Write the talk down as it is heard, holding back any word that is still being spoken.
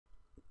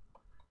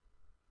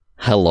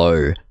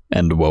Hello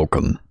and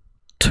welcome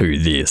to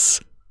this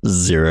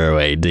 0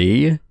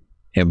 AD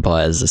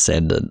Empire's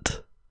Ascendant.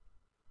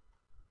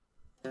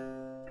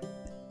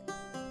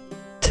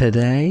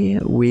 Today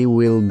we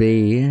will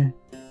be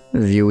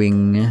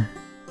viewing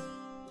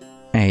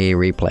a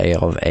replay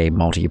of a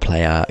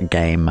multiplayer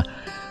game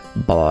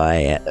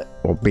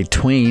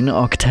between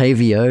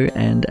Octavioe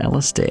and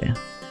Alistair.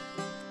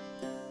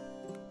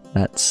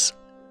 That's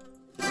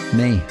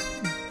me.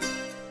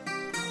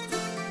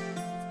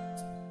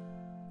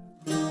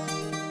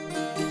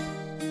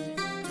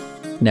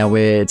 Now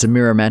it's a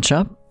mirror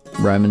matchup,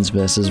 Romans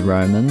versus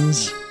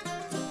Romans.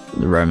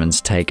 The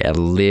Romans take a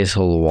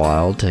little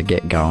while to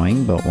get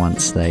going, but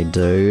once they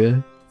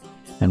do,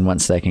 and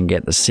once they can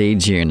get the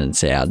siege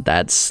units out,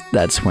 that's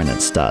when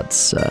it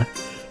starts.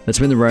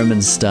 That's when the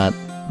Romans start.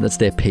 That's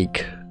their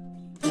peak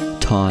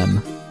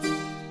time.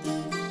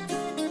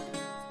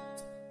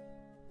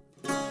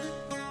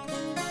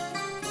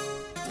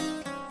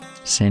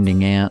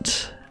 Sending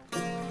out.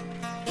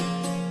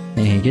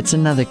 Yeah, he gets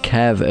another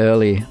cav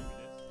early,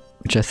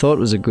 which I thought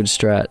was a good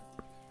strat.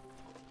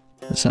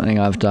 It's something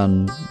I've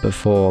done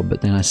before, but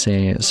then I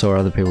saw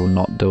other people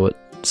not do it,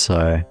 so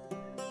I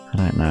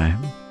don't know.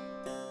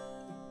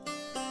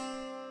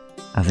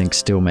 I think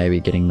still maybe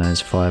getting those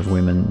 5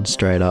 women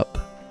straight up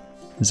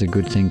is a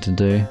good thing to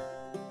do.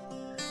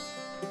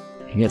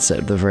 He gets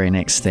at the very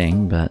next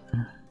thing, but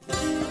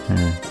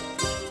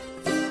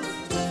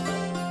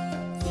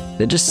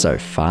they're just so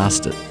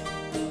fast at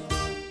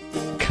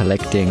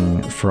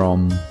collecting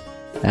from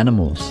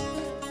animals.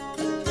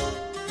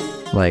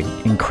 Like,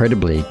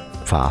 incredibly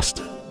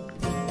fast.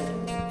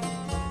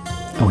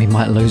 Oh, we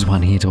might lose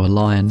one here to a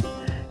lion.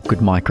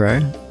 Good micro.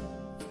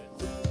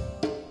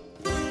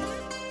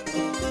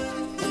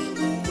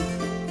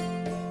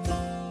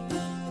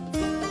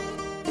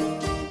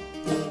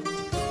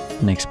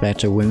 Next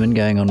batch of women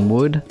going on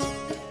wood.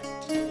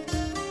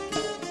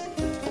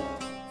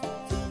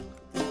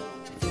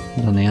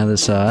 And on the other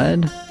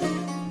side,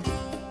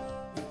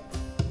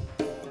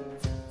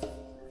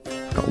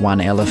 got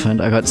one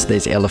elephant. I got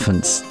these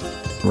elephants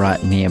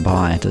right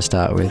nearby to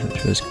start with,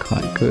 which was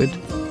quite good.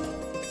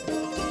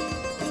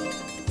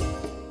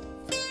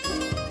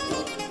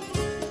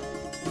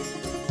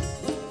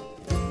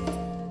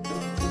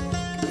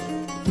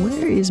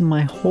 Where is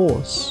my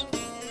horse?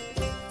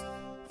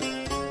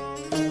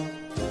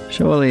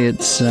 Surely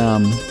it's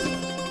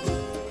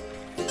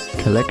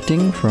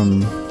collecting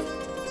from...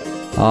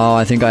 Oh,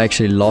 I think I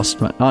actually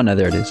lost my... Oh no,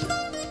 there it is. I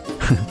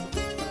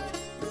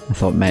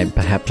thought maybe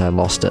perhaps I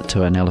lost it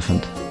to an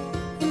elephant.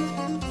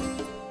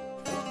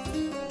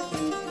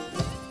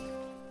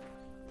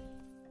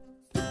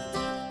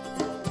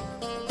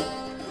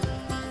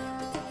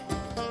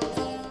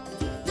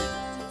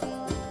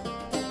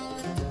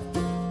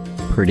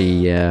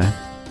 Pretty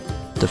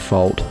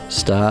default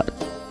start.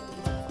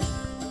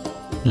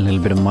 A little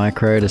bit of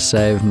micro to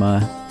save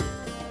my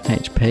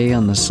HP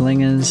on the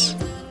slingers.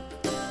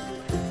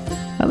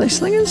 Are they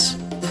slingers?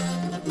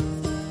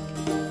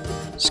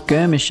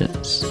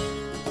 Skirmishers.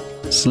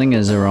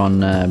 Slingers are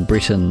on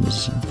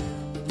Britons.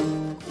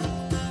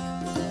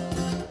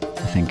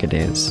 I think it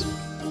is.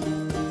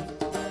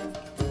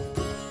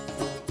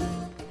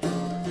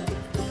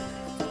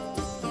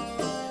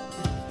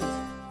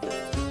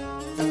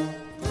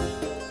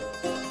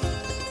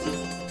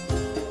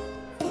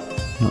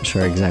 Not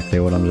sure exactly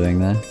what I'm doing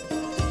there.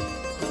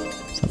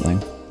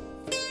 Something.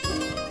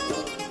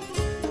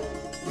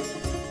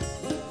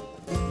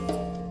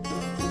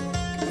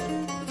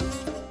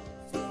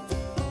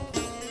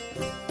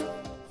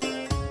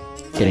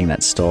 Getting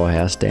that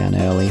storehouse down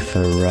early for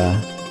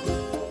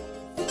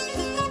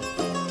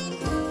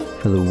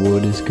the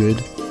wood is good.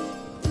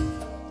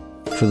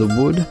 For the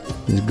wood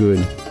is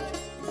good.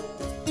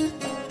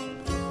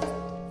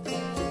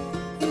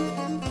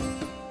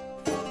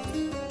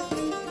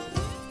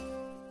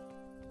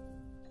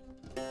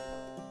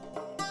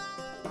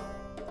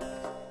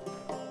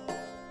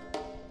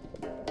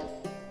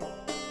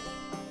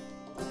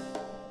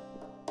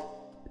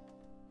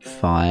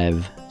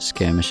 Five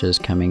skirmishers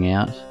coming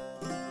out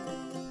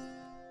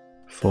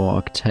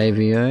for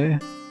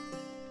Octavioe.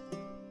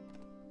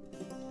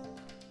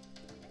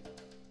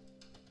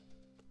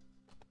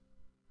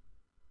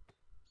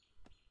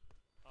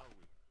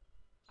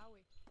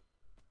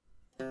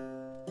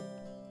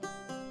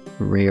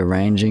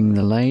 Rearranging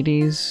the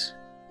ladies.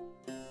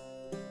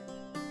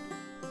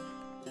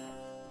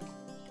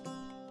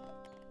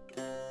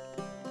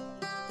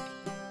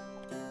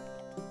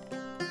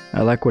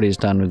 I like what he's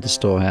done with the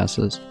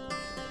storehouses.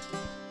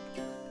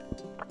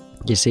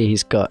 You see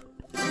he's got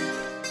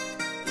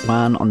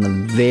one on the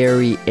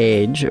very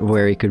edge of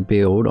where he could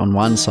build on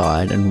one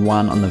side and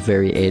one on the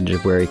very edge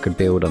of where he could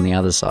build on the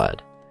other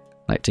side.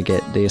 Like to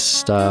get this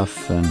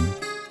stuff, and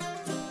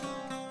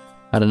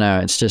I don't know,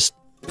 it's just,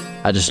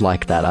 I just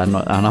like that. I'm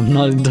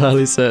not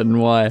entirely certain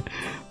why,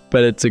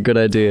 but it's a good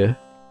idea.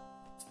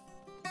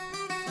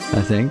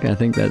 I think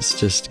that's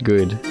just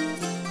good.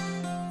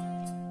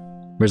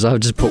 Whereas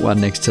I've just put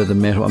one next to the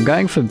metal. I'm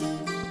going for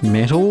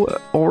metal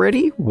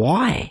already?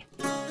 Why?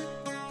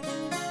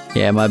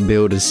 Yeah, my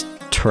build is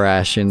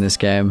trash in this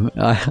game.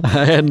 I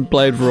hadn't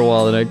played for a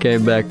while and I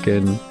came back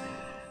and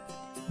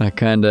I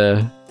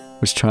kinda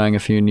was trying a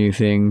few new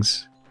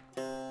things.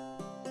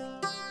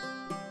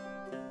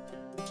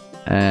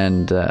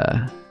 And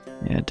yeah,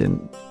 it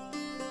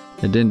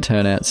didn't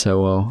turn out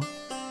so well.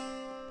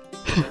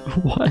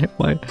 Why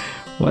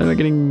am I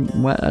getting...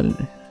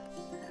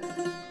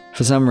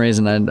 For some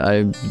reason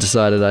I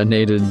decided I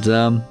needed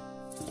that.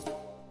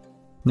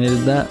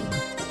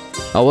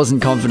 I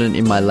wasn't confident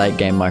in my late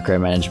game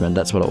micromanagement,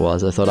 that's what it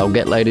was. I thought I'll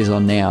get ladies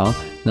on now,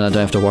 then I don't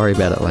have to worry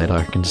about it later,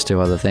 I can just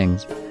do other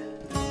things.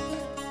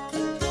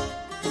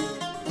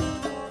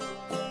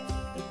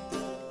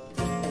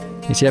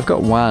 You see, I've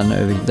got one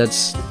over here,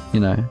 that's, you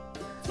know,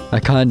 I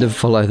kind of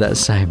follow that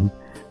same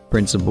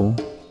principle.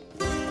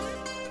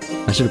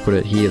 I should have put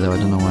it here though, I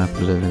don't know why I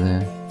put it over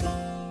there.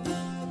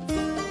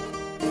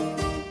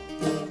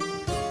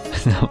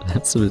 No,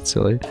 that's a bit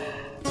silly.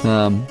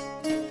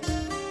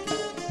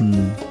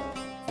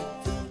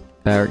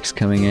 Barracks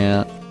coming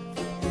out.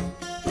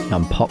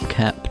 I'm pop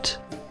capped.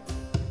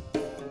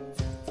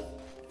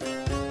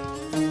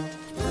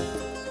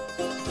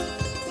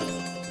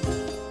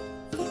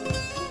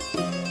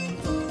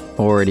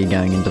 Already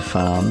going into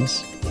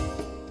farms.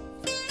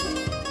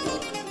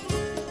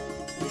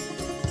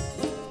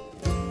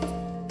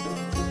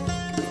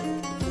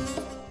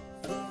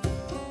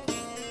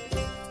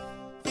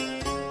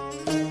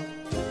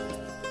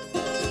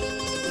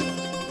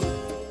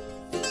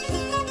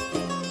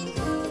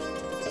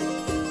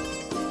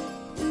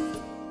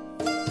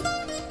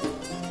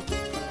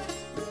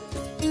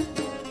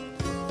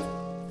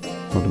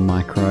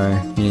 Micro,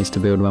 he needs to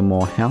build one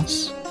more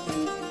house.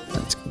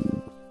 That's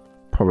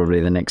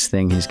probably the next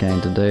thing he's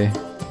going to do.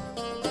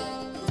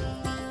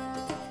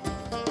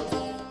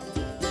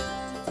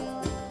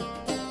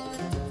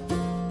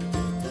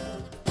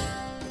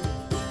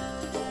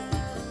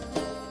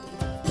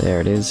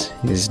 There it is,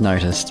 he's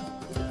noticed.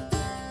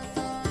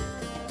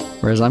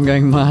 Whereas I'm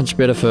going much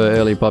better for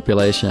early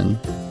population.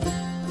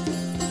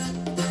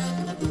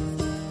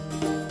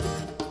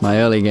 My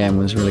early game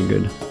was really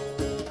good,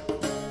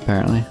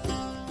 apparently.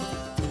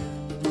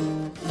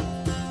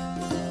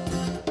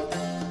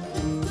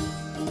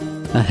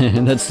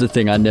 That's the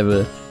thing, I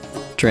never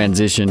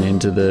transition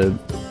into the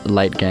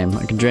late game.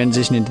 I can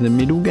transition into the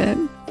middle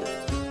game.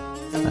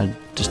 I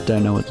just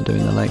don't know what to do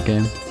in the late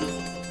game.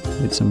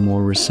 Need some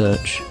more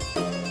research.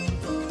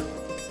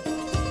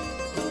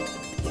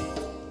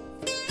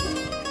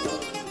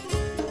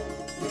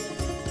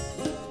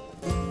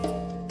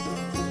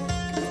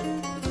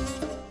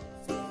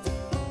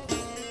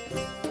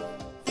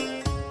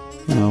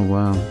 Oh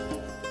wow.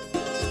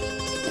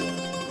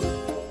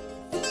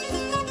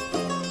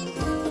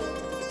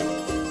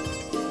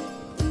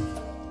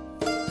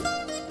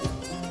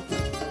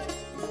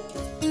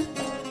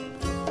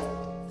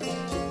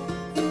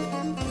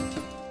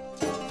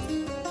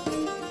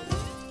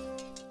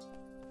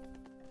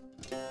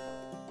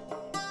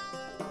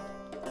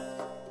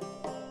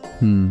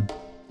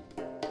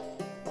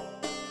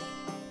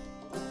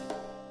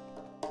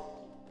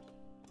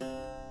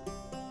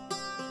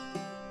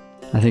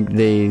 I think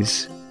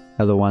these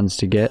are the ones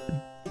to get.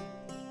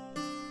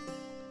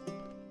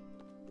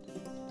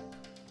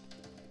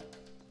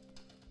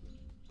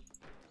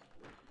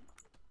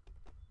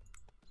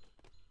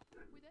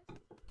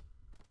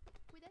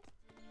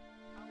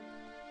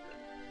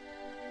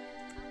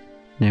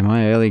 Yeah,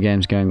 my early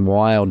game's going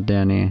wild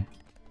down here.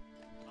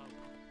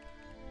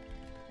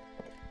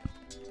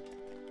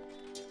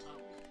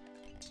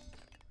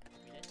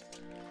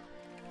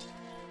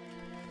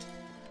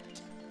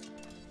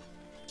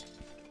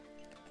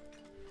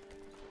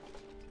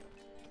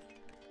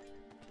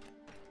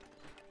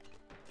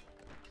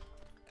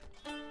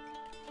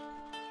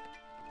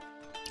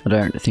 I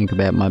don't think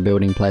about my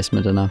building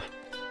placement enough.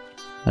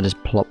 I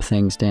just plop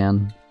things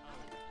down.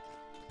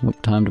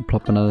 Look, time to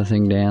plop another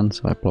thing down,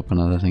 so I plop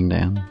another thing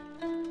down.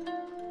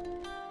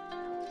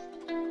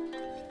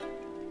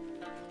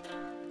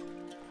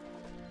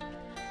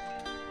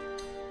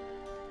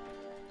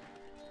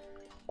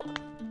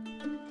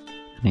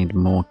 I need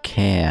more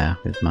care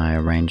with my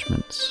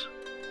arrangements.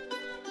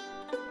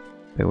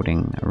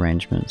 Building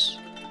arrangements.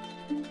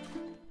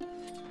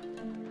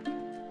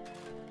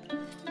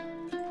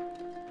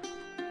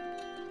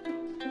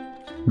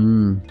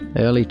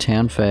 Early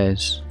town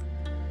phase.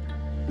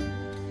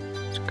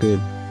 It's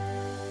good.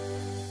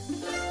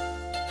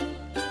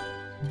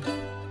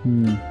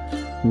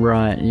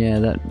 Right,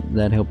 yeah,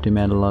 that helped him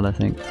out a lot, I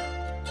think.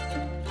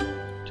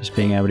 Just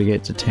being able to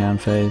get to town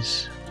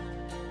phase.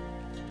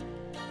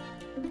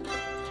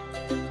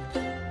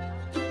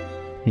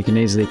 He can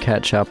easily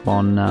catch up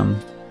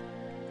on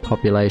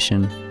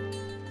population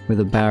with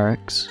a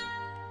barracks.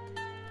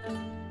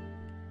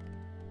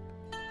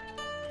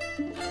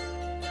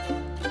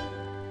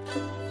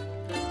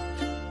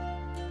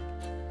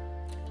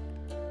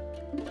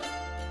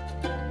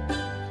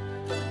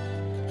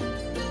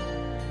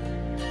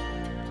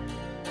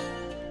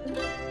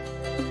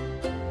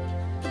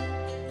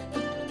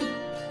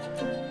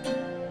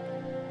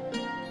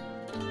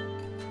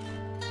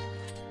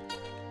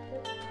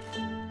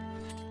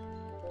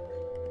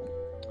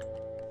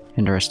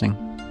 Interesting.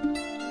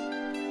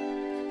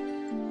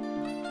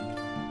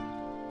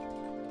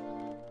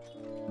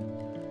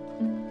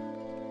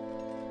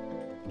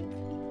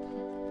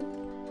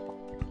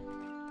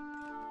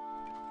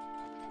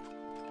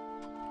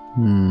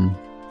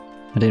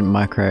 I didn't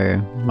micro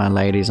my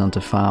ladies onto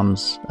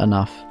farms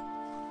enough.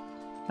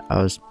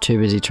 I was too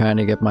busy trying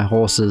to get my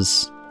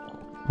horses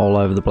all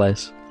over the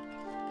place.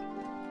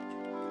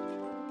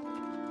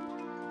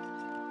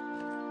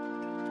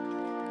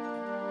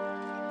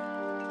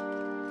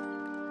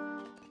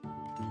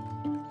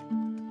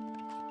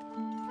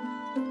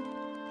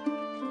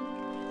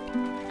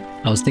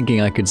 I was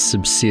thinking I could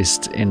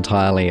subsist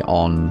entirely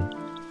on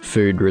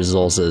food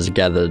resources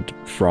gathered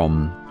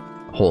from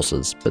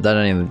horses, but that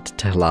only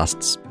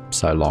lasts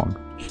so long.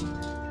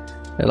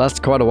 It lasts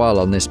quite a while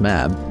on this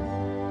map,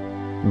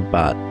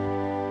 but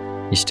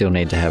you still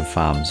need to have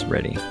farms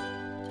ready.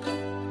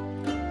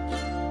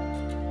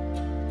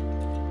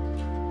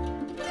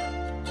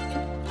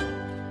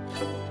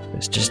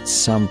 There's just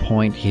some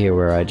point here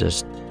where I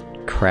just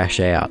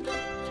crash out.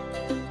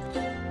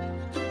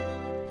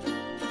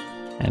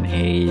 And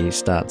he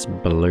starts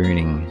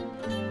ballooning.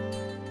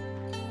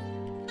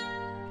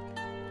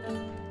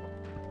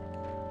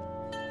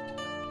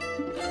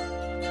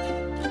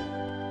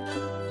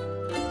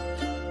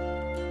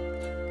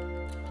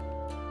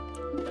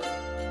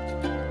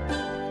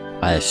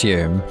 I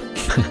assume.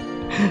 I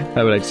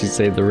haven't actually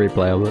seen the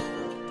replay of it.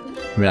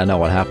 I mean, I know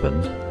what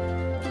happened,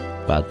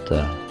 but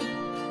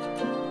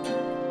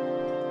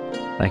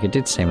like it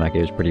did seem like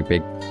it was pretty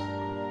big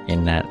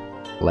in that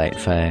late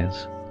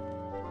phase.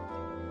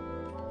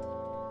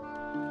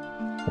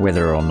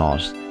 Whether or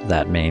not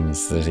that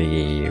means that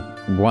he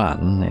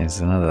won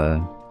is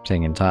another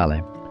thing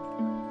entirely.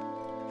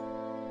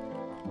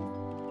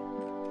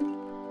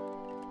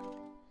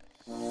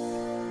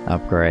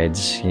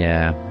 Upgrades,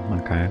 yeah,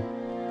 okay.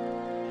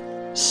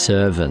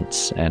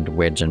 Servants and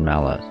wedge and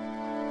mallet.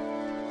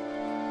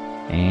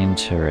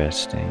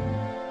 Interesting.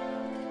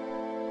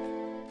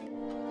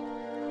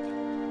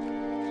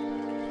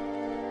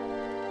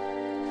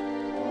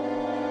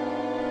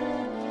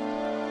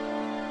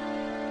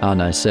 Oh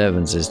no,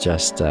 servants is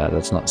just,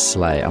 that's not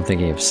slave. I'm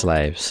thinking of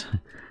slaves.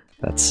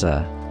 That's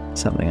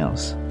something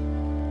else.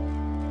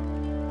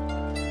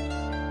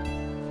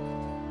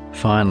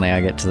 Finally I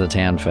get to the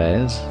town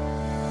phase.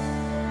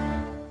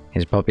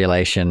 His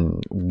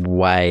population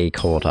way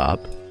caught up.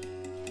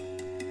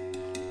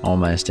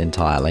 Almost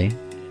entirely.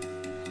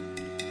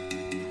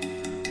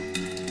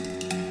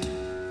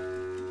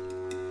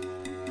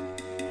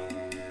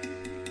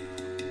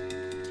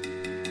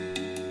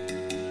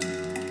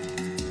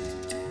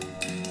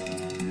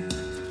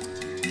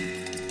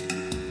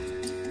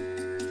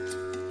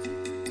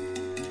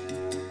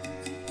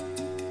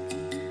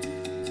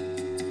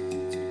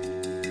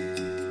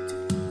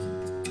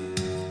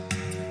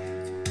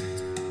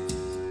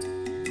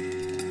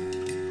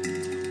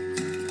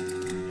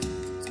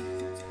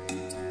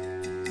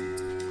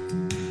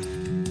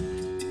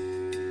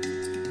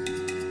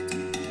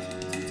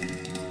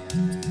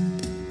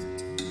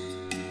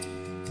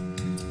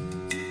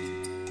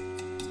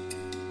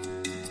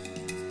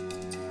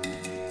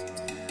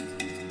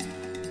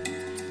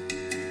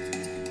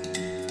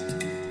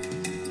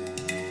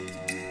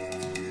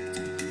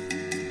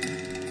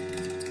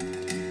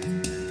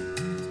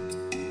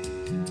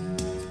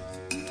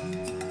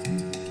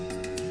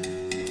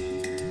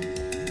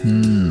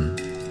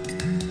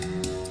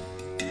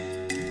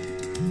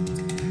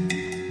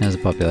 How's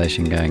the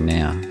population going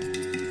now?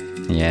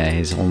 Yeah,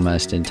 he's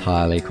almost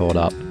entirely caught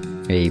up.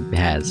 He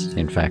has,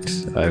 in fact,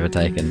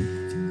 overtaken.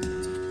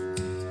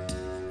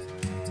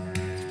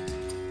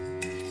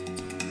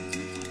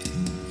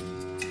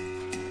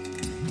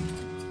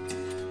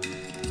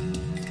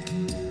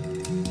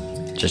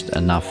 Just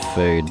enough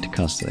food to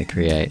constantly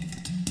create,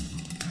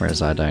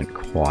 whereas I don't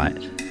quite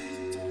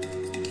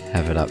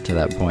have it up to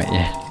that point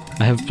yet.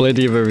 I have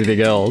plenty of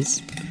everything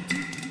else.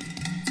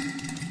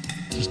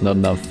 Just not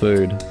enough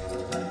food.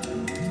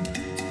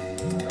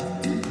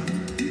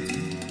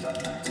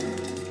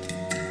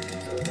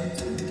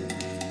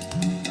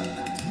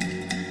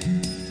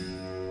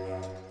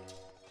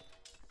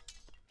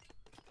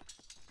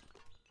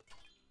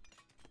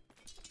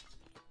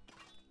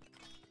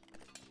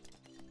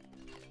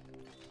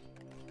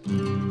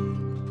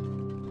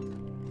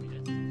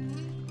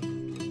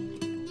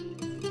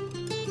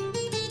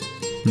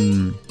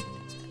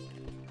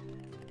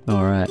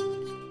 Alright.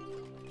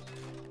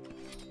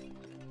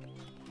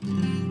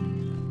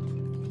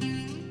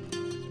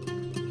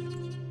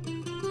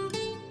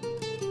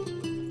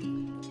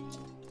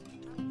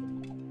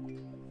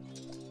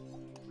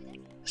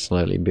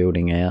 Slowly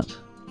building out.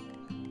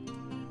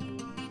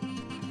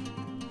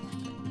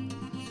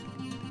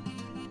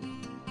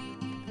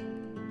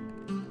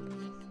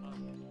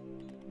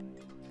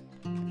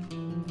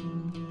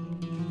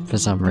 For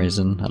some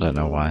reason, I don't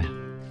know why.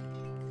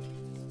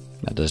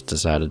 I just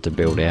decided to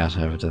build out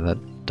over to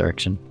that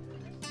direction.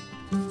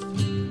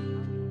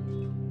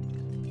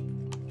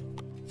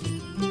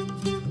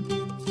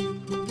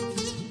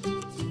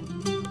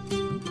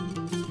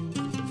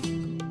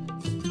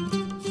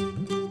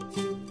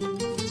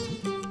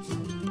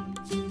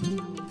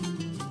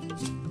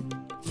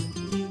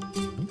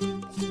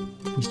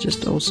 There's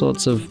just all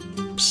sorts of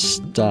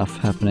stuff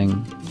happening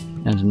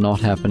and not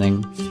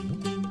happening.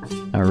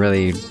 I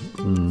really...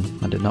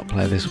 I did not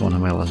play this one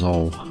well at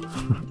all.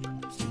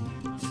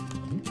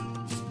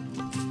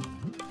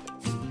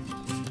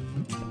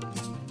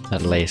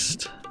 At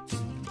least.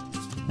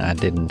 I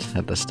didn't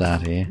at the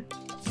start here.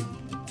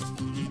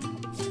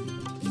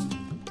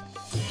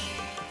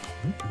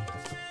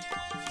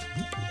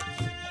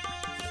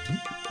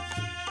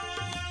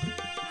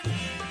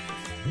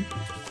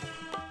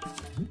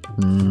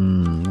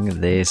 Look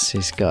at this,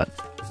 he's got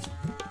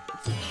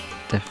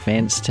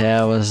defense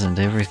towers and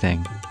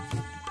everything.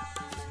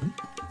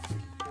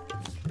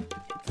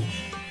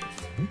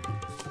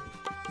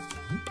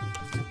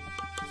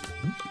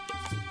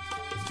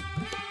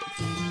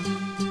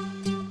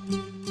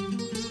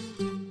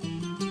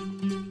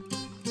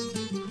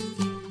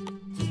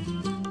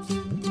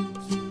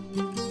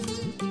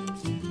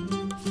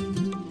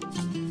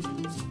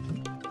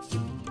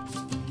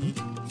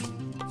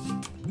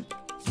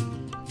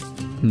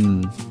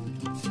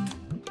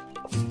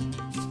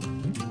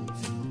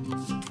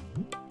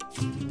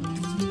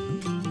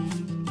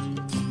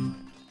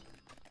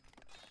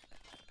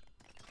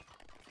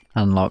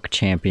 Unlock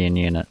champion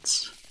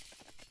units.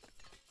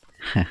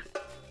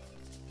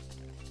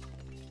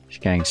 He's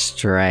going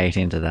straight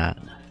into that.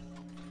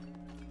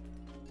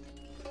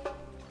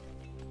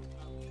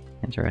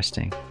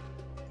 Interesting.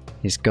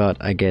 He's got,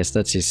 I guess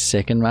that's his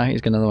second market.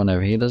 He's got another one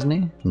over here, doesn't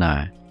he?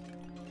 No.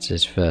 It's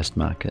his first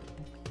market.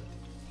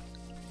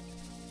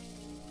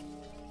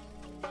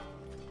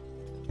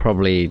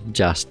 Probably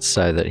just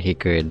so that he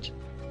could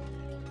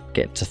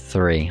get to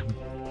 3.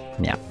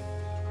 Yeah.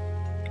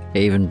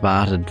 Even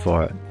bartered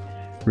for it.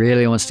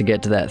 Really wants to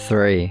get to that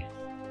 3.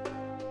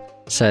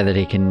 So that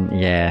he can,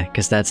 yeah,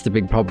 because that's the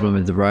big problem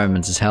with the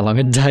Romans, is how long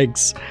it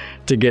takes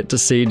to get to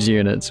siege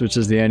units, which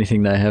is the only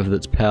thing they have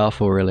that's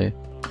powerful, really.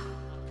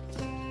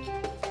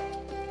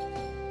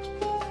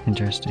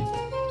 Interesting.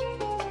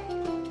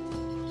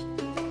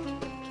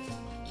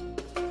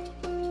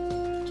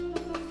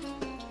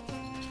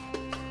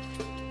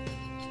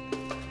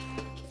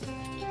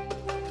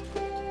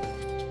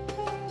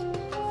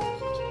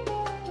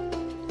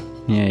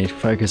 Yeah, you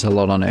focus a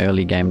lot on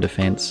early game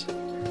defense,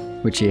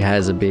 which he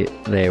has a bit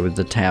there with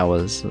the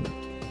towers.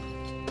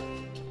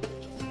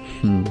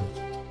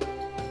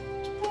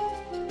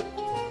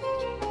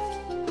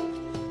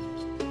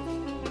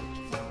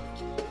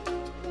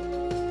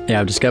 Yeah,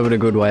 I've discovered a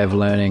good way of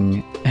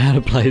learning how to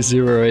play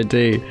 0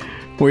 AD.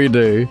 What you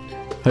do,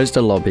 host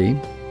a lobby,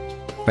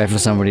 wait for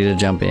somebody to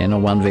jump in, a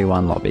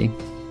 1v1 lobby,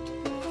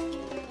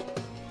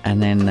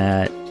 and then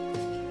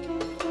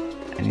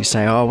and you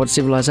say, oh, what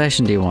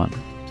civilization do you want?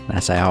 And I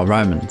say, oh,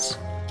 Romans.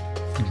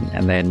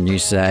 And then you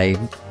say,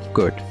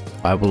 good,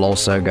 I will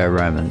also go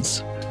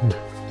Romans.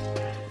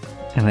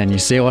 And then you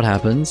see what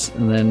happens,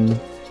 and then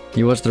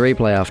you watch the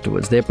replay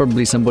afterwards. They're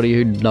probably somebody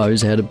who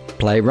knows how to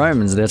play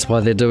Romans. That's why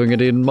they're doing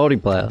it in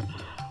multiplayer.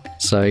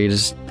 So you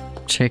just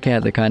check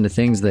out the kind of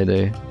things they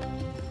do.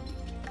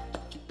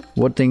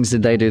 What things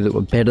did they do that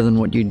were better than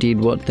what you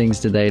did? What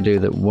things did they do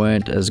that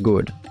weren't as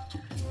good?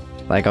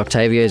 Like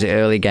Octavio's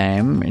early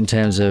game, in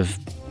terms of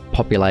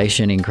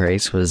population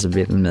increase, was a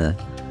bit meh.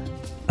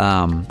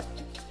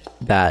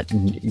 But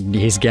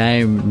his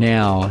game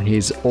now,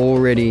 he's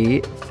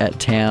already at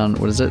town,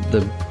 what is it?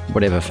 The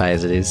whatever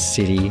phase it is,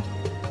 city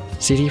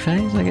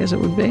phase, I guess it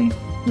would be,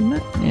 wouldn't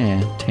it?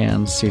 Yeah,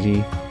 town,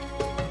 city.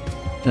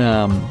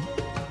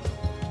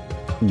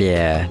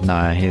 Yeah,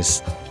 no,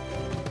 he's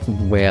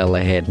well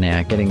ahead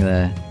now, getting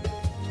the,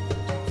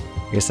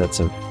 I guess that's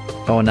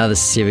another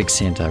civic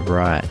centre,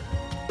 right.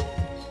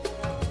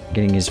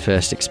 Getting his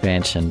first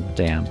expansion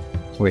down,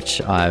 which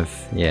I've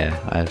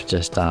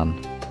just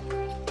done.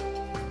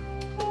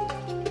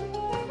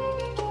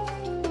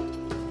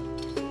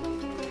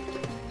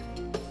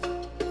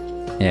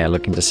 Yeah,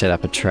 looking to set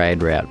up a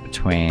trade route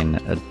between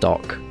a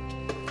dock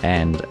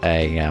and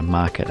a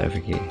market over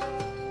here.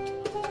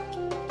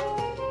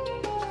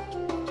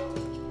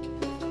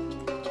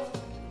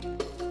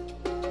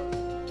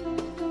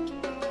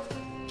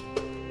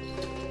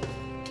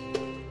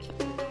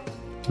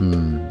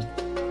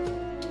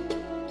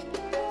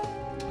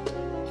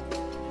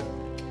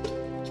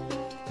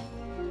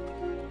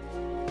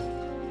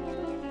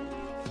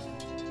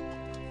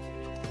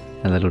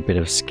 A little bit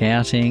of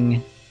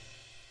scouting.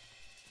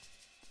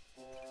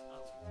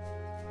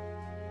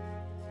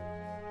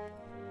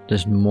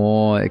 Just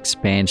more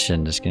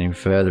expansion, just getting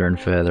further and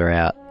further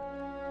out.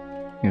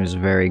 He was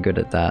very good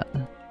at that.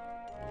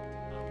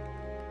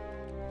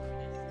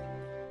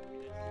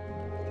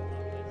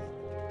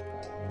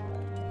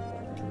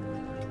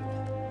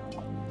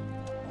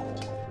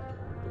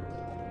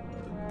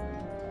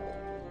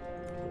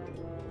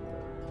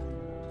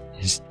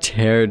 His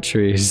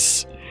territory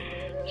is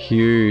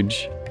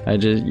huge.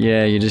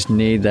 You just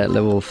need that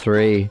level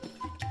 3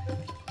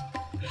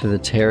 for the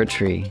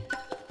territory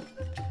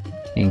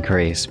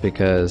increase,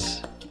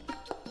 because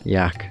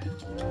yuck.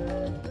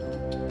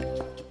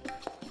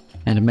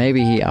 And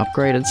maybe he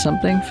upgraded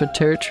something for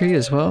territory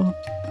as well?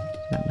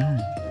 I don't know.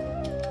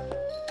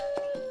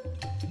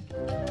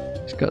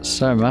 got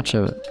so much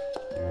of it.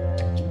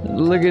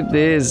 Look at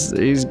this.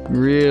 He's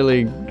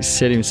really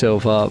set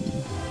himself up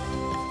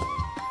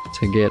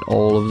to get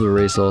all of the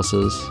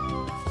resources.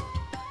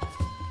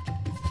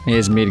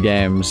 Here's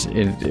mid-games.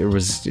 It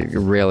was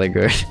really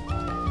good.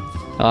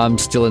 I'm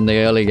still in the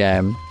early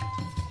game.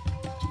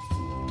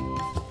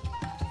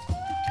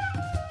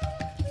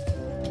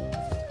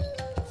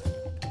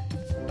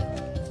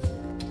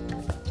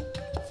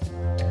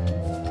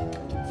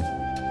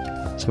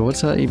 So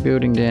what's that you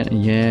building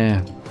down?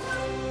 Yeah.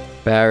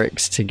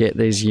 Barracks to get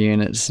these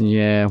units.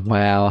 Yeah,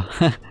 wow.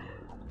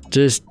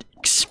 Just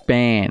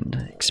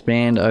expand.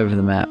 Expand over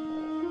the map.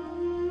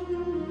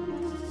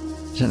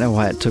 I don't know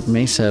why it took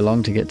me so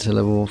long to get to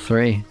level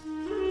 3.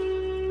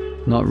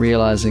 Not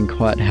realizing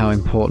quite how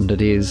important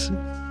it is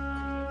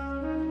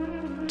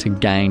to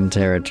gain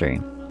territory.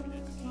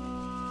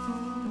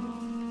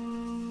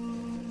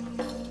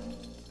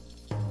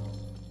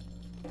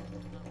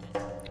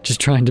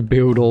 Just trying to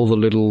build all the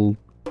little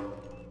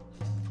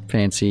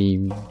fancy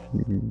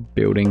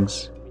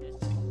buildings.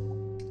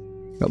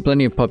 Got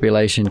plenty of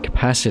population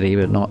capacity,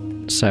 but not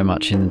so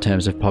much in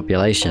terms of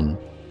population.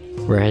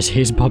 Whereas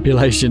his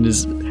population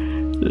is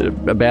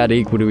about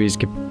equal to his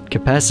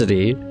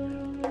capacity,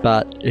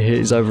 but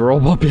his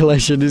overall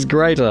population is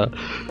greater.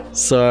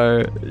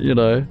 So, you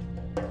know,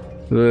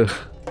 ugh.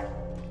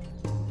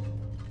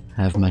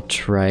 Have my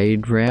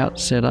trade route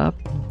set up,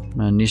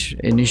 my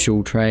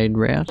initial trade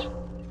route.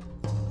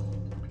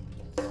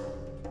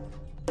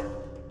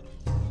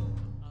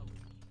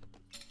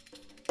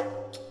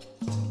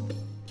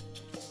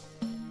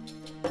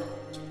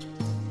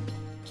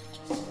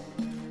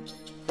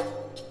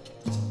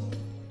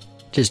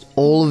 Just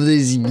all of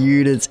these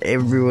units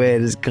everywhere,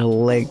 just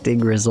collecting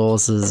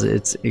resources.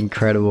 It's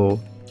incredible.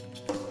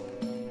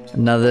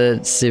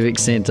 Another civic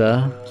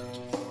center.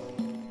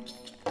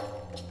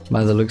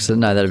 By the looks of it,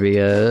 no, that'd be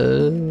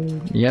a...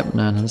 Yep,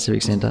 no, another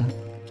civic center.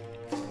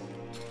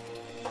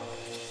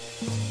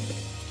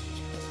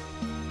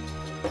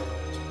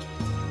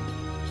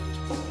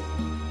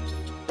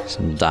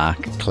 Some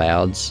dark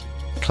clouds.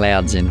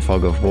 Clouds in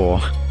Fog of War.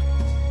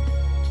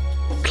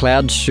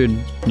 Clouds should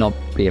not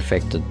be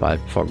affected by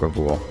Fog of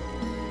War.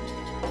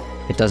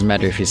 It doesn't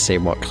matter if you see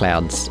what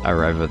clouds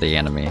are over the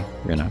enemy,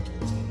 you know.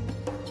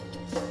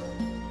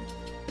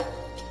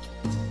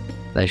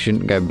 They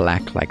shouldn't go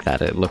black like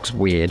that, it looks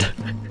weird.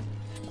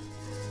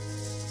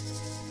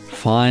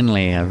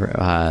 Finally,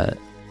 I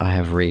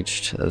have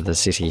reached the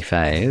city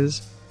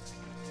phase.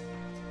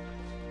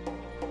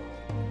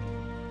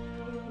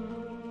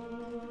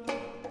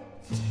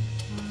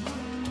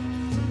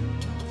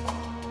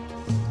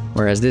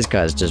 Whereas this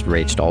guy's just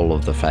reached all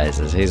of the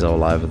phases. He's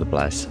all over the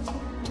place.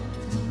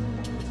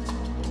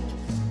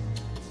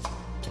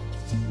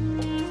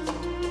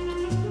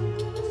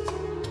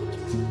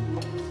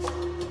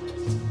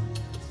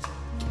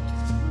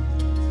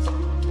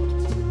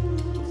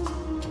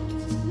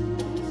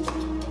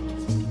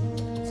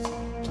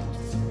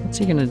 What's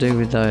he gonna do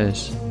with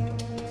those?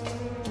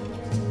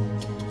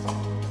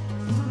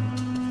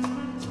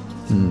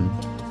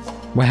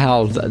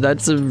 Wow,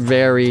 that's a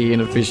very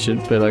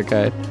inefficient, but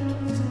okay.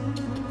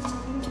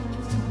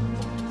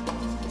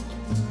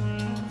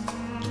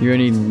 You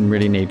only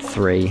really need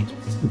 3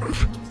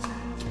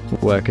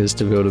 workers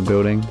to build a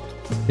building.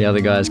 The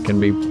other guys can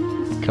be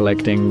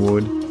collecting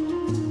wood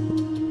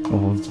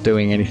or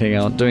doing anything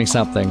else, doing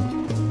something,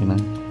 you know.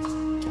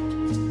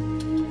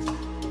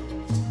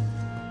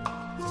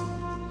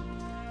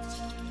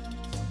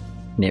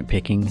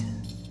 Nitpicking.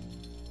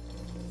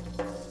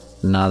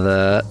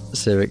 Another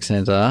civic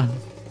center.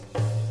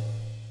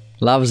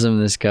 Loves him,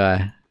 this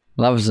guy.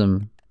 Loves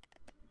him.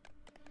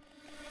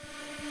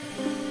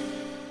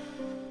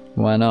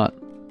 Why not?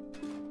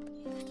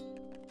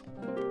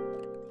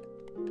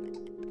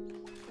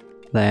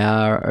 They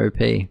are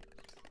OP.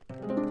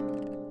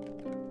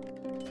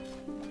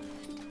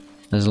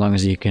 As long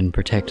as you can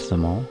protect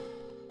them all.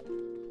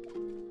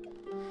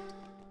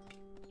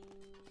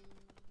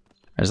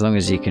 As long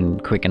as you can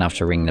quick enough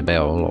to ring the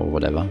bell or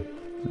whatever.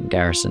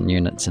 Garrison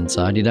units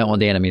inside. You don't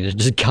want the enemy to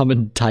just come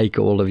and take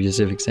all of your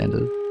civic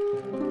centers.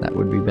 That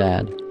would be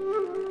bad.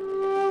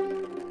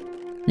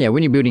 Yeah,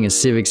 when you're building a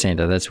civic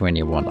center, that's when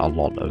you want a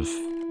lot of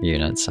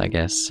units, I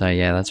guess. So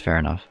yeah, that's fair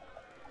enough.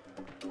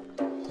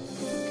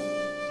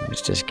 I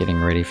was just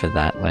getting ready for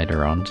that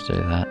later on to do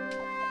that.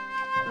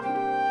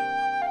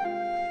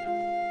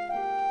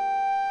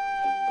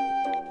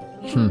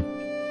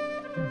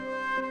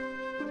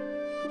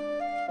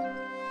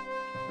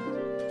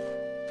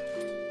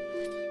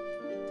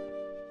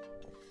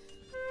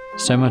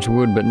 So much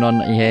wood, but not...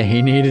 Yeah,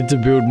 he needed to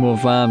build more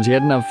farms. He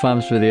had enough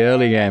farms for the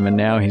early game, and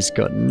now he's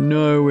got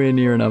nowhere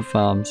near enough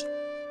farms.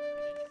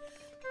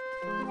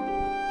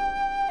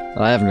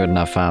 I haven't got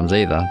enough farms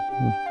either,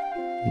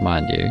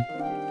 mind you.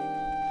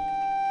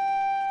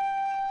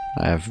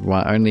 I have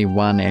only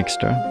 1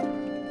 extra.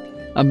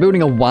 I'm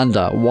building a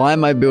wonder. Why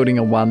am I building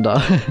a wonder?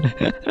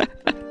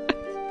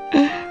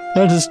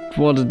 I just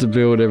wanted to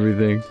build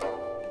everything.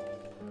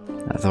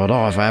 I thought,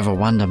 oh, if I have a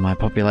wonder, my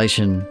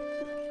population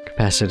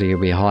capacity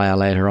will be higher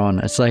later on.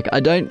 It's like, I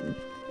don't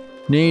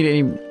need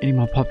any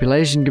more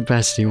population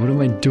capacity. What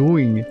am I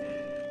doing?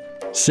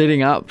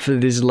 Setting up for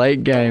this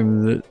late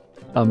game that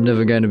I'm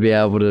never going to be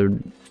able to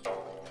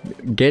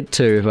get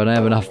to if I don't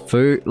have enough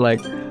food.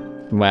 Like,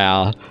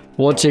 wow.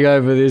 Watching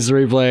over this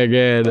replay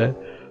again,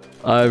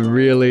 I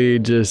really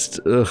just,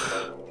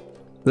 ugh.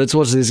 Let's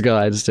watch this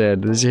guy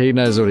instead. He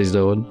knows what he's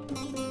doing.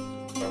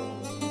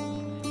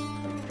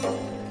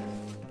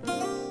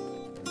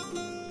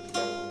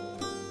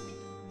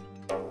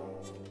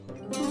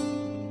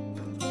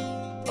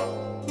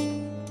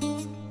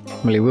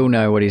 Well, he will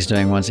know what he's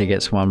doing once he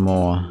gets one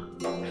more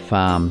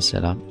farm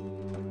set up.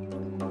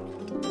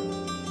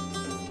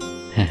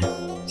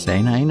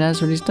 See, now he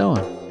knows what he's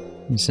doing.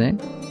 You see?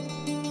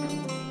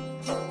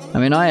 I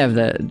mean, I have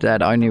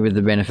that only with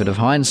the benefit of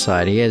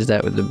hindsight. He has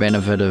that with the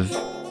benefit of,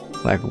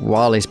 like,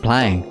 while he's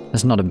playing.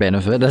 That's not a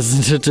benefit,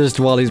 that's just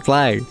while he's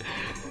playing.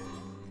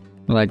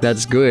 Like,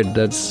 that's good,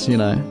 that's, you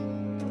know.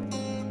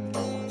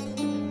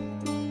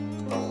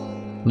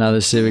 Another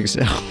civic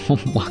center. Oh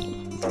my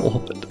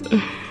lord.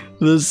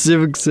 The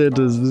civic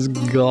centers, this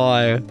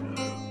guy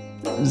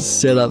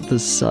set up for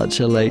such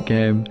a late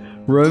game.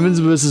 Romans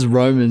versus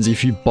Romans,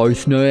 if you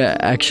both know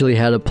actually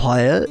how to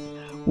play it,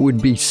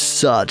 would be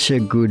such a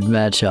good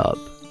matchup.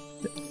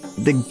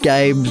 The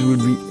games would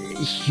be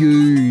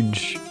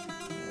huge.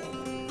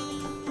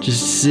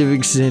 Just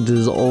civic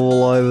centers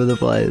all over the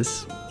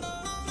place.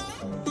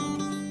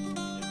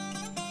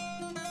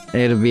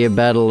 It'll be a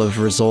battle of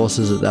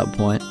resources at that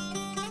point.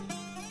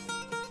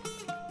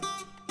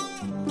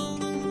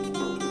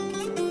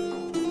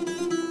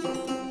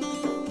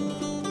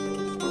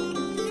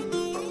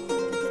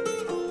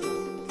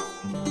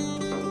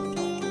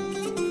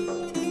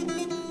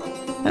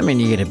 I mean,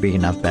 you get a big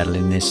enough battle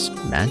in this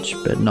match,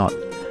 but not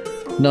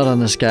on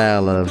the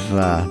scale of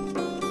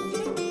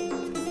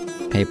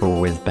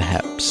people with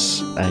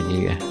perhaps a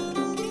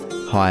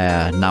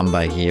higher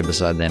number here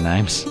beside their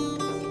names.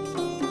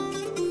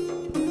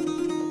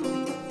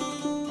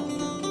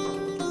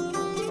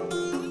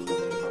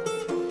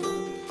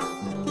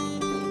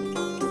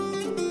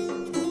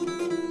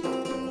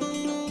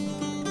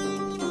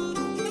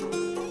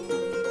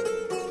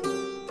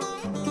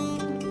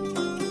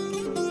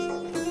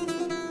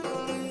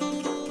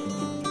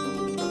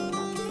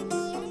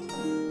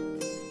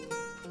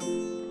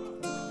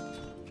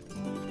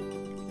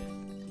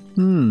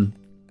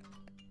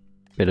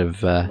 Bit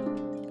of a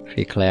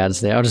few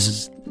clouds there. I'll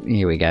just,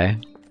 here we go.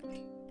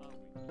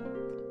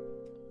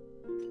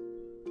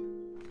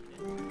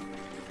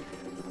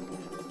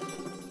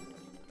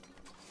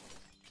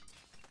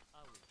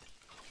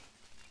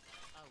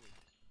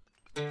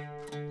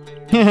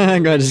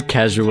 Guy just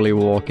casually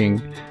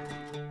walking.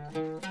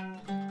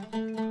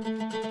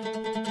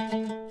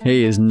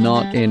 He is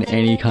not in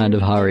any kind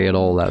of hurry at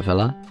all, that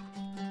fella.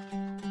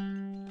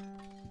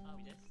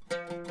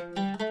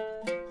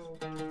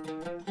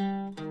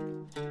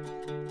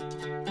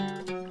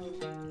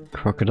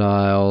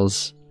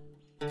 Crocodiles.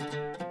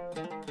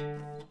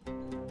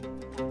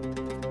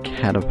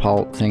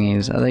 Catapult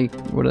thingies. Are they,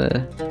 what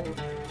are...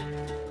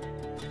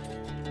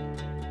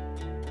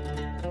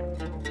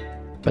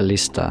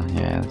 Ballista.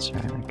 Yeah, that's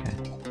right, okay.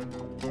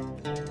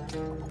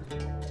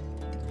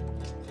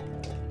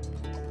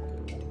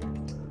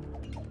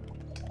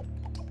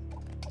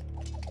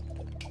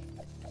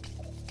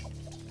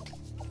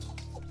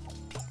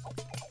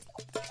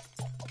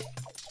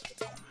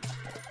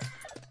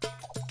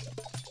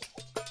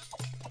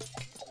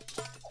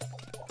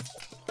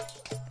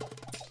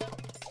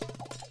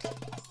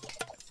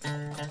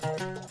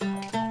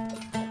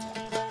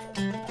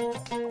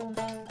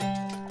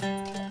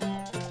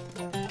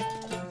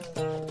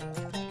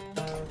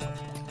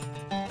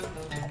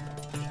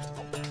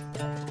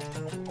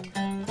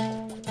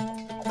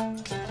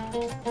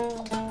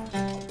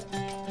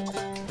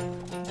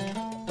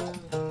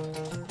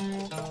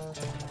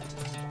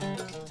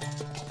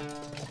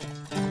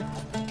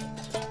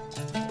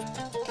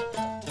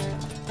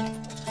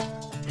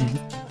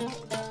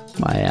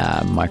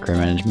 My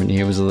micromanagement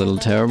here was a little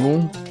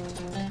terrible,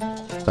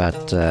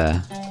 but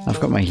I've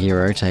got my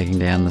hero taking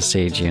down the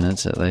siege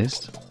units at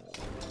least.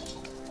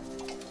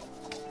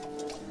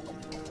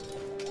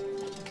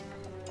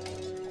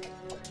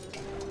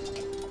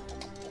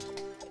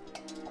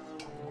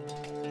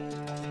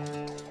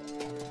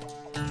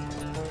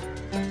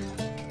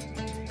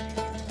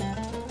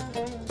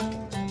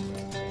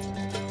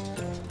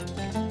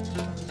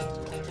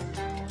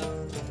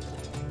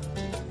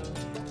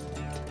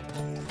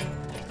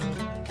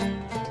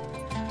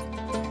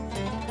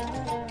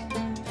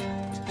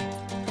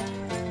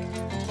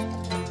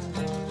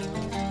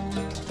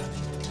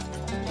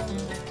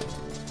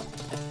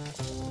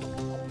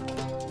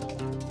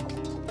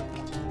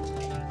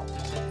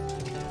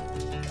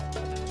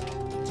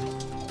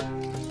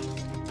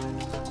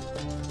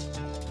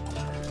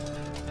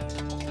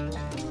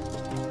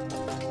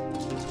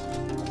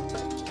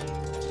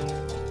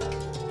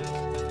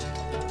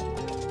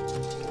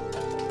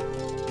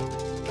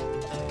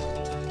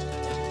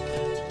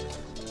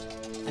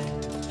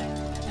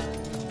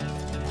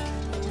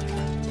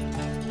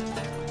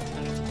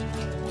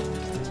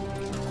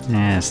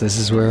 Yes, this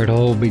is where it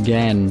all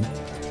began.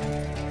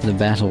 The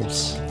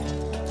battles.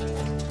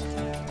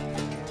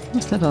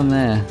 What's that on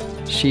there?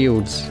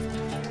 Shields.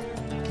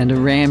 And a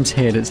ram's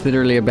head. It's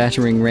literally a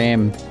battering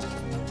ram.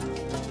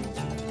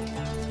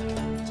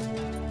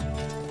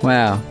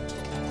 Wow.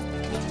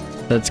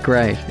 That's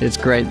great. It's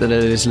great that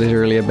it is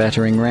literally a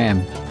battering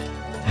ram.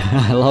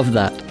 I love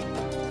that.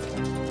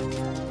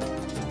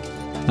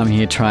 I'm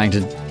here trying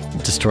to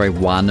destroy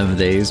one of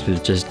these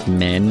with just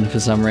men for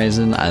some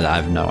reason. I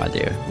have no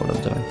idea what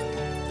I'm doing.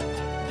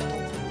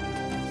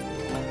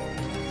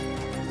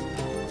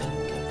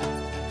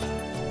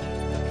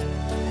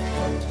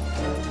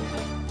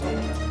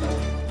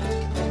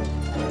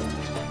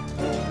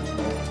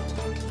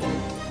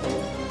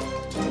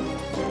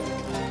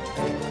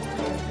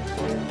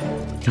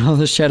 Oh,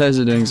 the shadows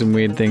are doing some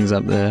weird things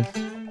up there.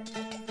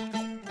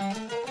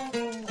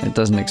 It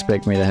doesn't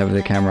expect me to have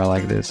the camera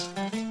like this.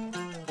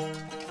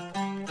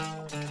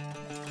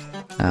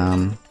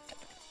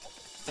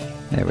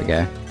 There we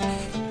go.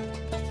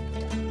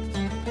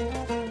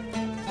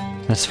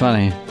 That's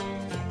funny.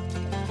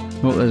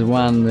 Oh, there's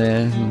one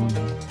there.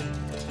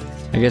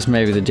 I guess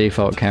maybe the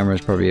default camera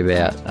is probably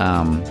about,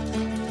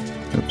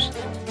 oops.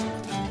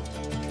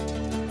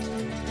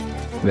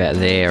 About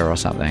there or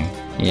something.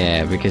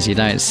 Yeah, because you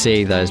don't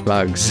see those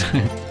bugs.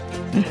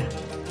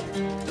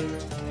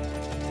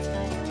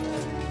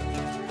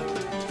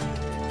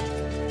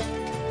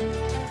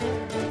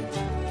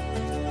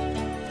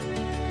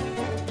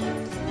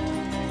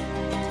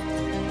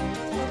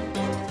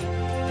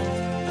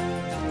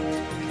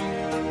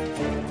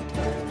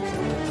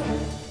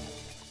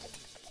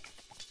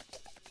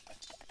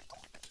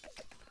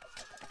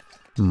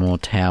 More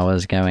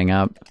towers going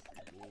up.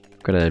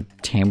 Got a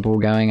temple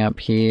going up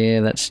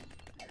here. That's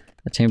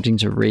attempting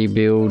to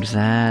rebuild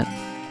that.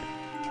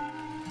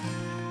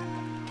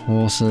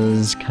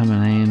 Horses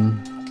coming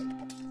in.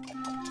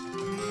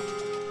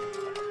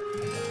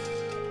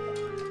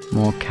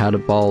 More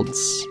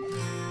catapults.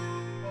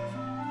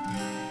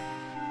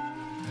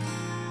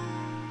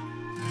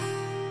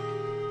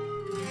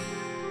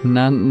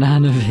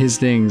 None of his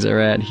things are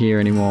out here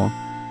anymore.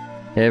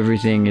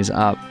 Everything is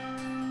up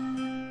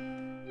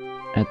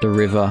at the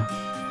river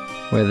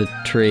where the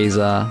trees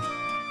are.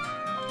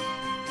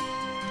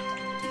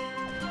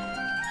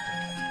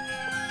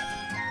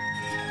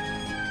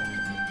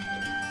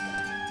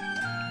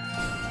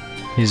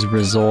 His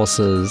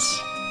resources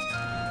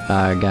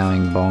are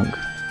going bonk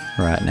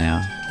right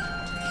now.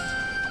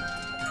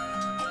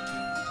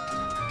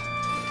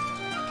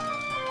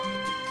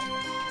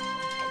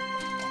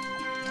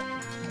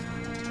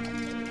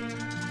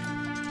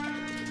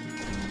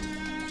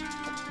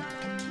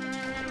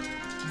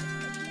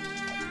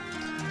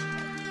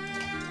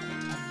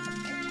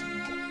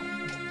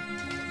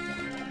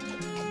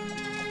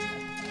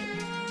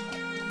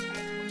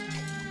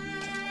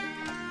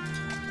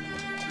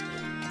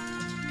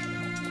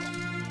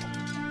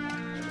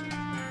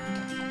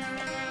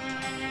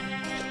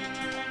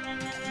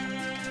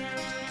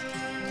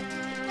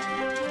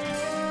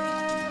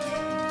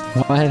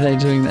 Why are they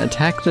doing that?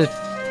 Attack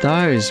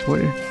those.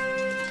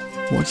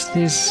 What's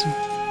this?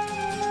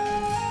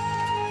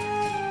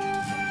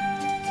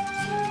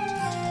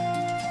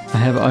 I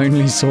have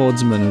only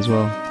swordsmen as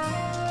well.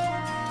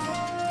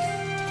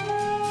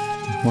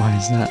 Why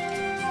is that?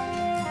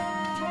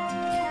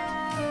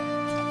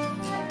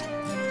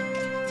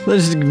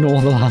 Let's just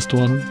ignore the last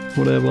one.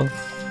 Whatever.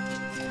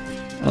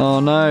 Oh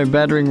no,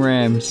 battering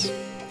rams.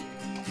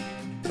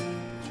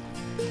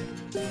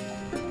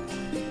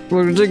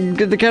 Well,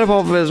 get the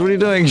catapult first, what are you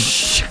doing?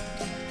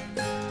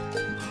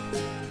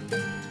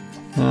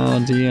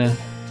 Oh dear.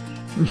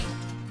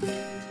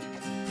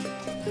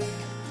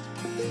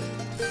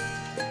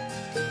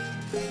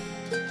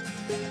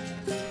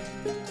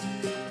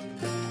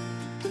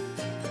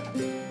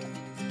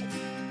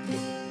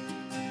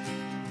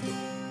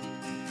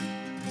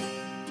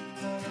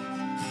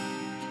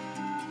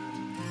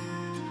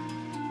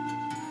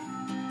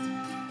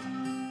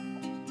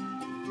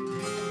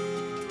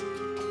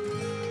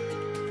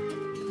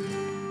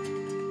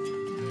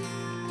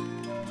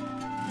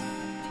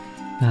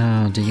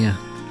 Oh dear.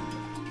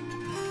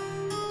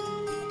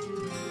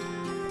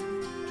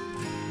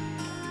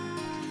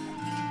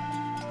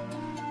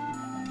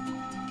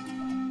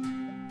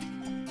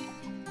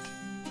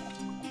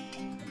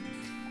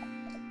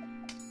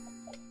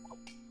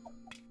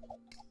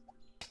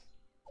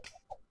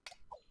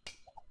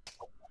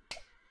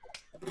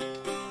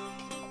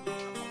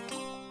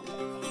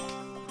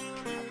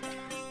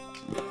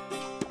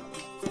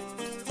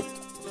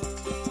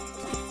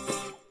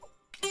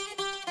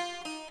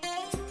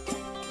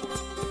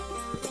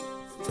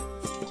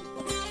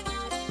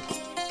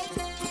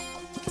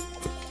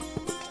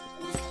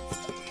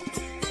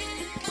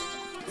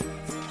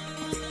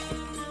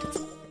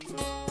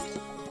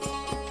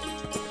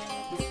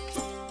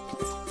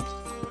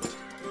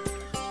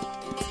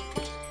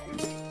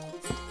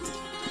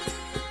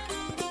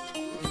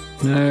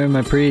 No,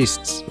 my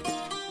priests.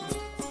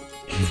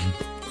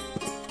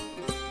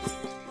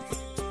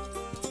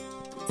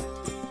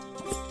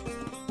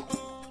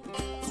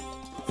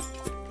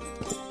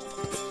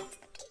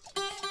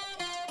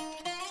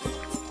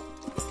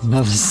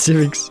 Another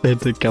civic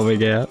centre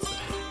coming out.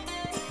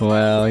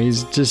 Wow,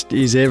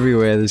 he's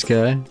everywhere, this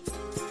guy.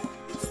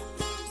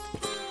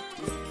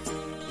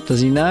 Does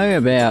he know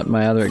about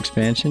my other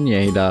expansion?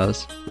 Yeah, he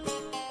does.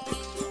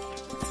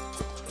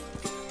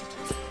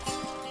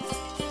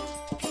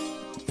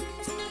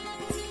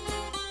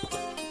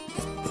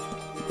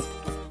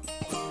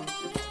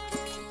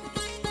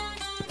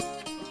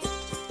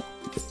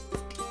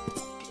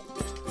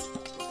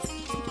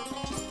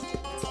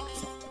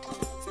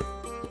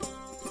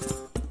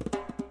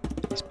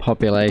 His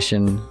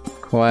population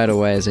quite a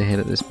ways ahead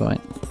at this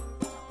point.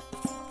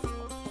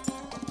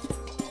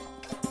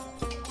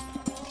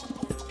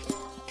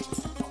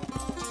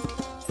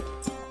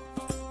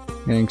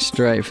 Going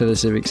straight for the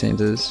civic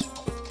centres.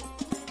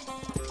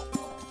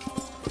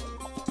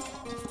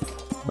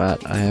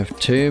 But I have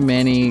too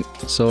many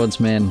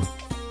swordsmen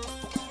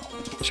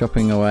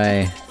chopping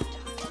away.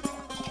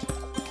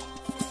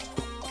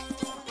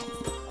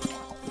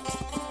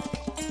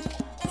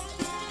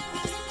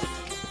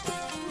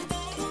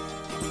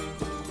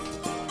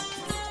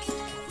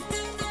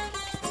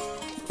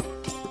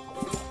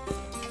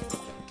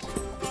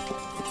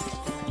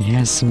 He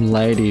has some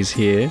ladies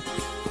here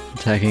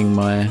attacking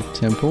my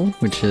temple,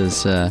 which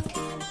is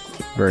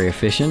very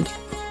efficient.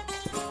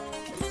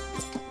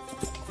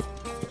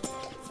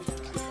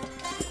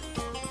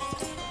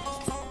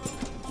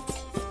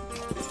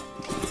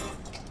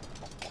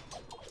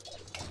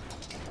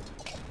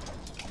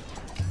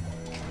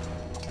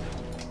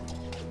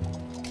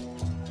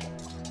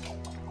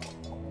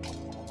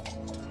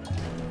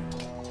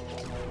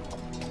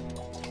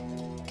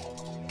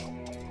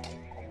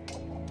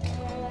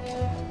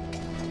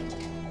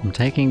 I'm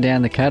taking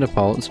down the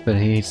catapults, but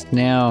he's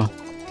now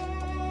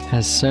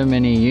has so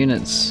many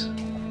units.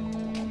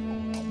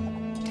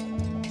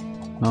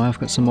 Oh, I've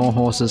got some more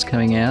horses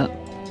coming out.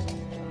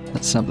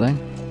 That's something.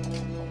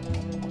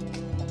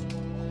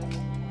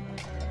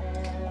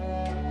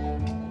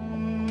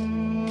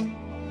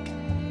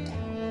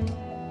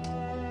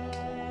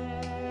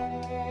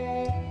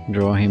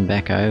 Draw him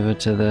back over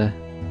to the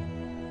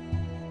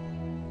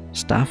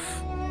stuff.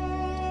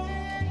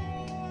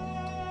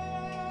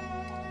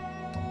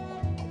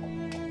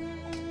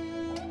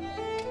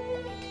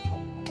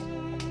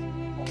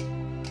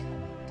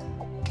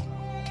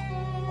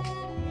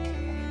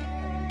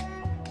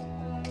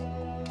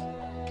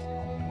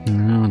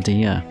 Oh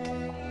dear.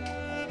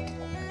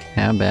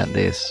 How about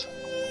this?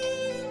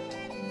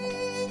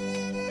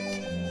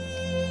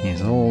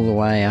 He's all the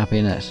way up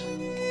in it.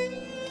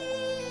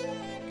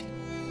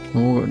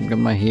 Oh, got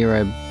my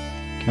hero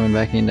coming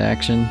back into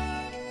action.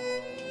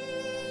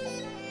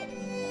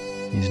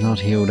 He's not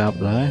healed up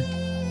though.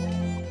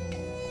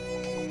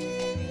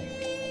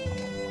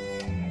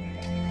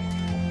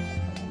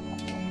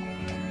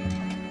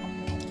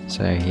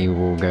 So he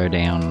will go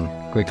down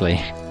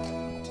quickly.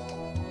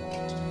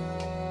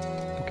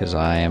 Because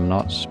I am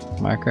not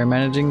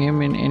micromanaging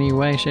him in any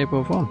way, shape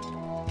or form.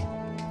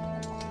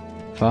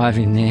 5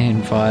 in there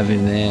and 5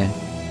 in there.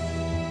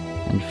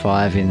 And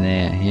 5 in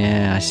there.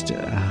 Yeah, I still...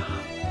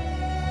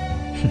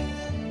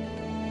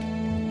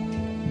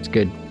 It's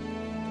good.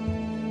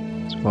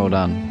 It's well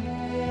done.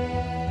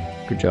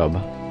 Good job.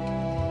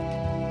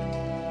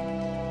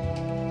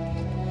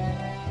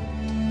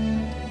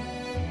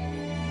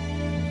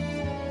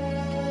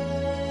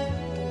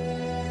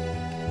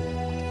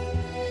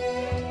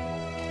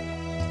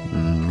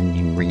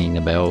 Ringing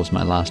the bells,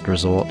 my last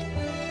resort.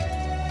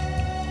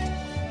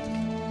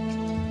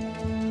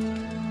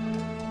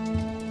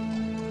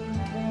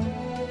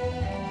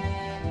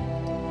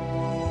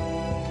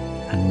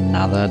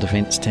 Another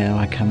defense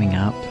tower coming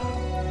up.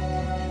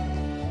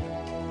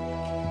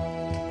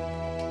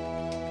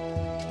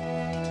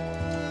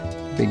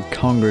 Big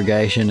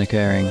congregation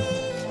occurring.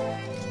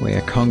 We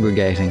are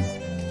congregating.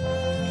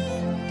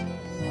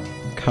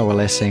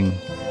 Coalescing.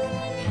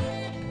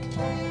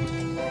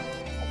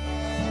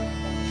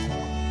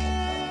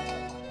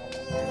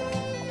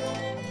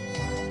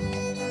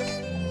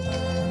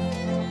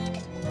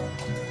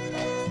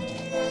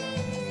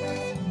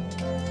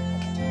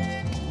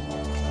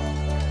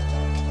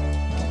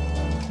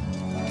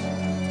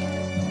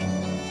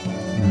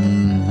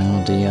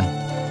 Oh dear.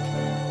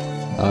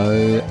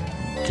 Oh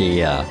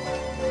dear.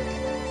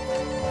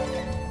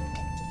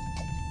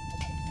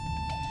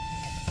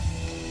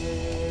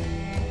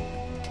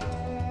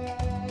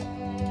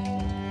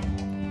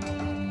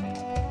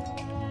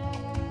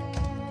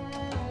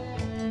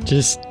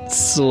 Just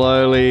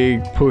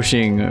slowly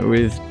pushing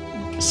with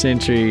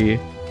sentry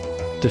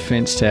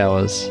defense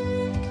towers.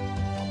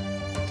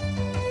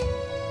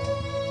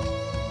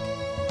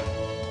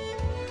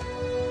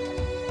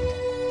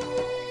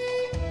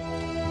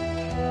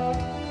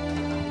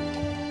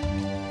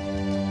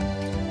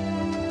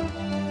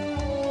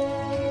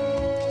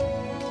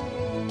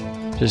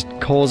 Just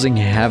causing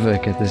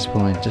havoc at this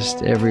point,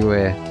 just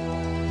everywhere.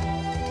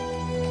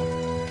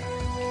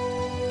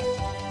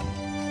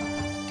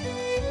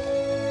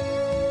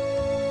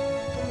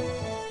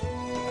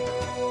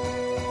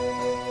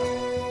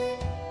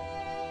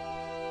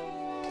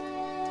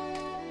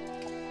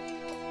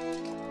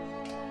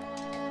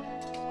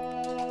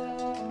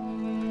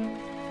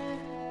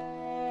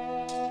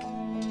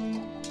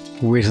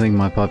 whittling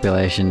my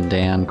population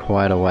down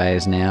quite a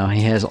ways now.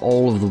 He has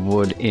all of the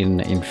wood in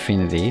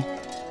infinity.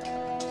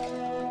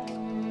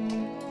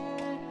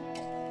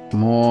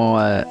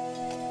 More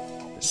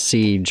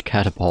siege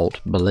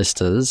catapult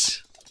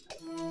ballistas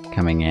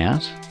coming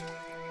out.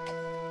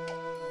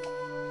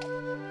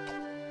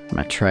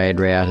 My trade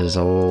route is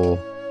all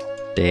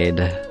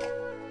dead.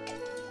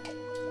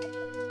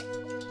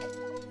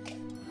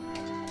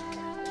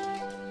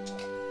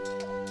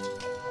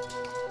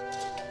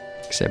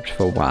 Except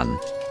for one.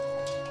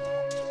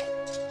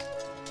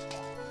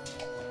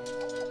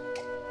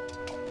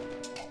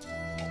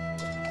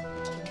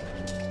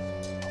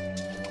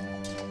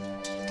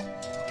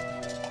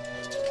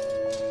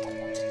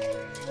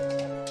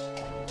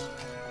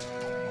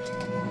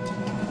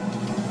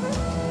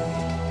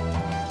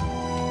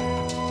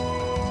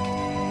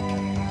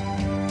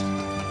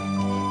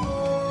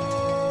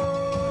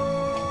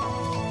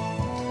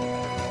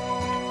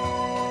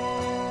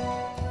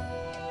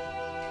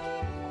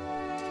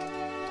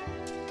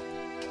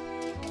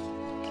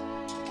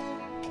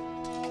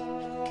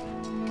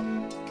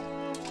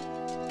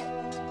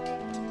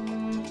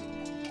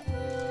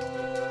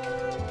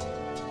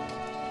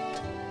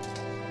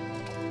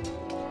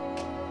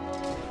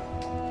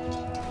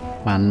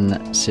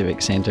 One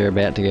civic centre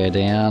about to go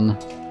down.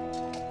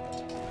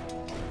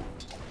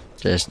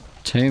 Just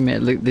 2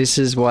 minutes. Look, this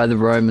is why the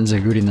Romans are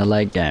good in the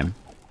late game.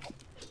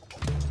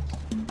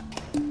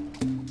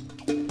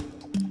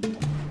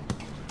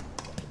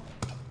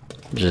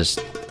 Just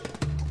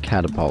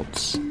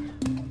catapults.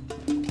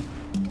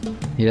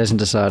 He hasn't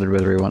decided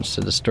whether he wants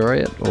to destroy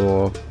it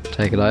or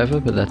take it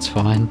over, but that's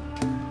fine.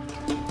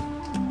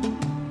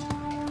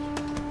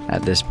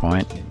 At this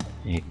point,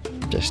 you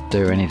just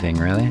do anything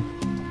really.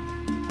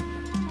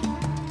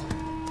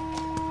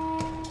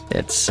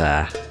 It's,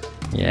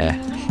 yeah.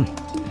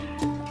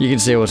 You can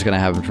see what's going to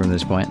happen from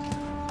this point,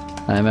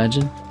 I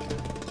imagine.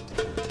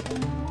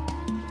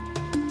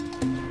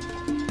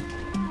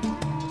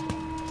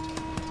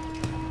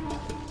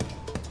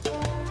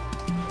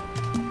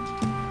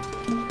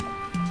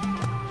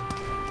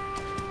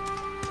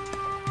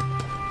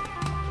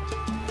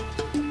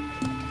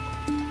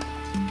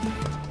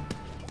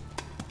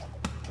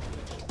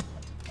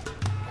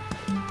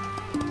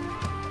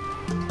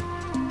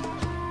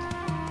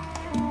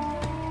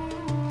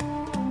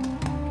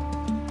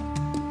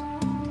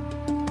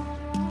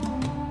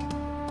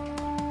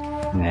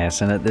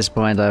 Yes, and at this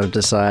point I've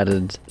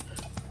decided,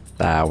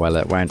 well,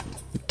 it won't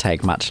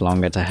take much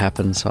longer to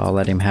happen, so I'll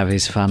let him have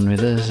his fun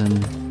with it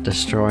and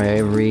destroy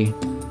everything.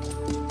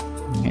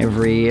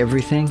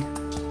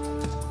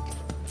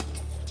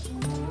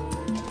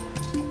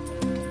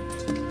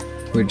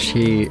 Which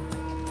he,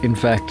 in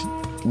fact,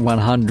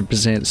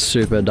 100%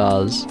 super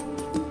does.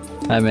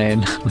 I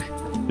mean,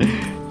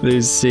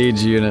 these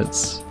siege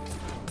units.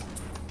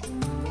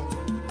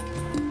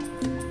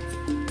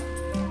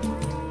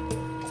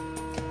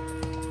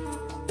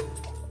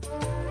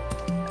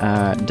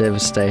 Are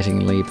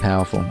devastatingly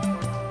powerful.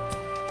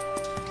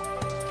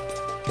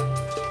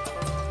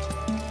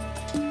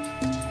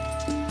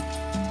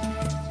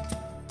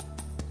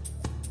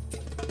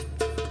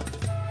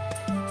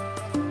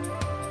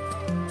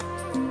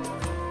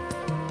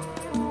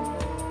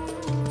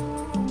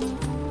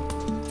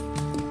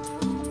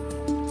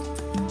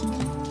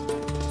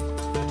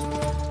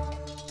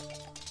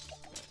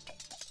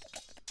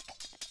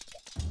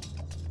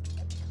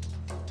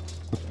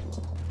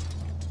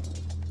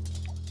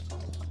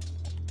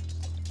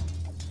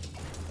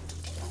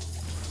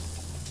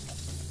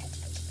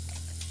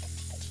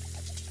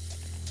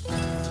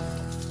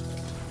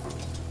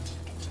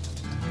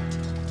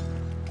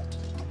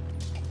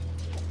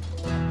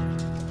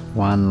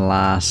 One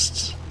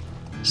last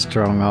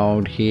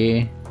stronghold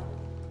here.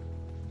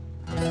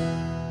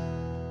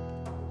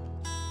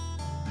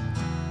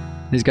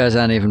 These guys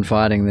aren't even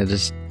fighting, they're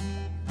just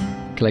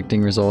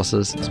collecting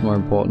resources. It's more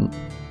important.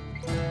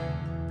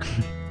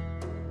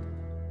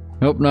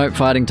 Oh, no,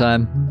 fighting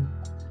time.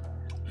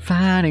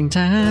 Fighting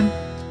time.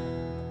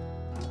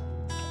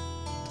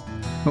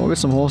 Oh, we've got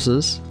some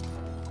horses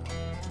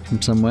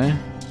from somewhere.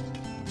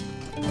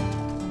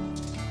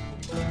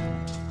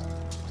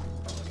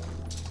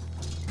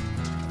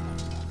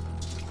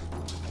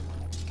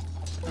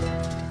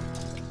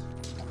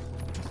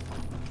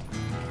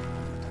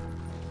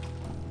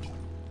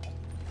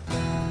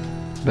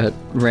 But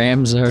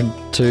rams are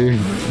too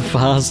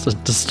fast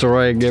at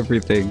destroying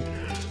everything.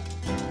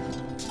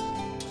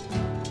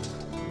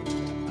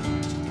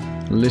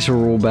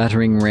 Literal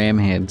battering ram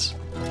heads.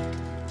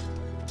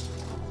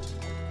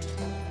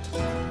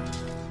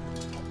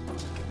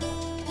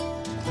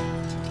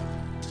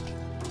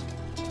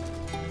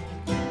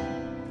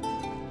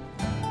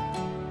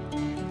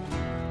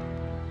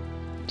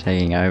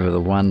 Taking over the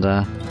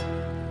wonder.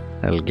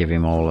 That'll give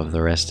him all of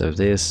the rest of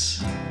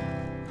this.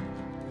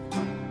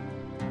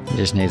 He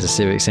just needs a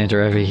civic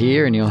centre over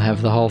here and you'll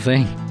have the whole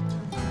thing.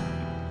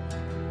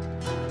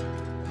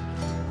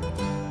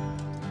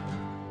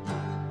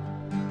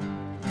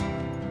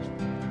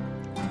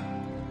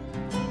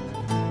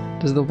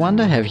 Does the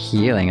Wonder have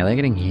healing? Are they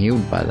getting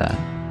healed by that?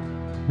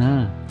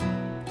 Ah.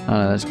 Oh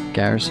no, that's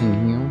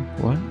Garrison heal?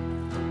 What?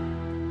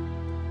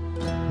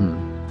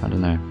 I don't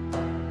know.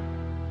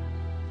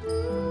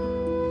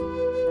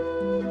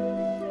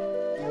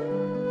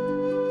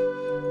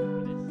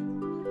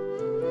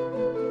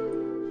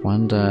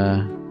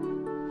 Wonder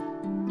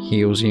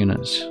heals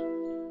units.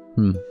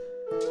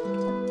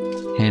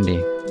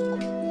 Handy.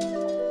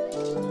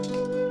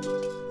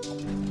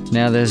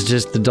 Now there's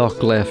just the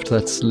dock left.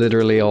 That's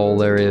literally all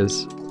there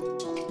is.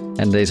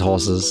 And these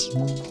horses.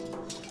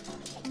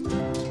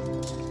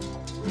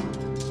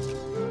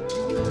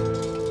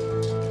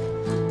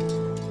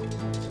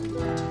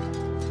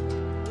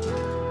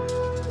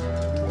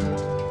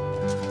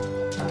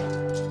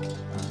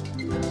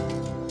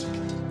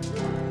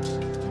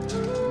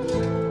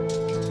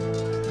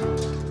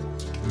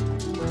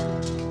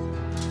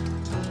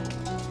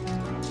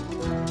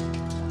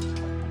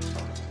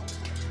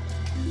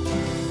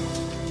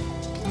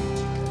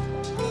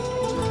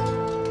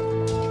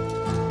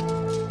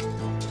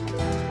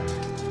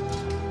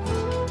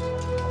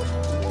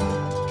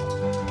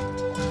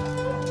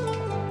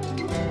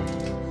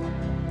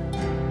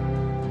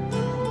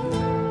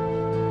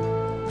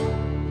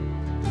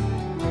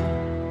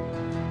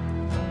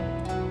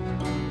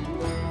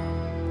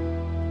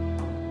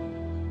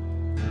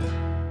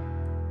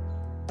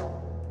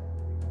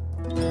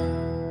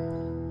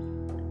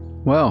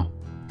 Well,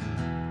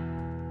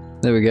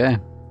 there we go.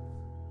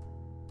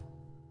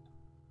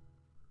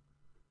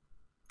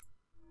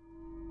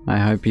 I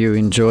hope you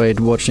enjoyed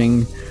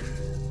watching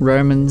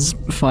Romans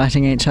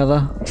fighting each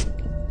other.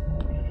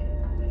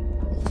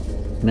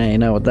 Now you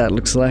know what that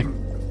looks like.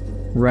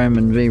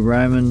 Roman v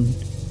Roman.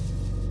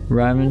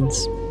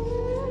 Romans.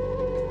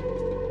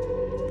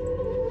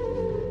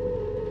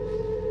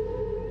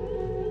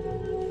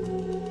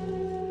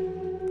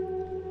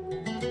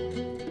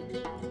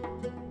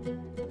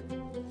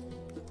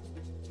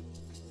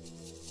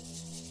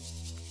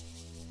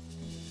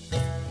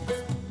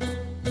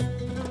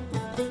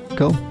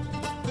 Cool.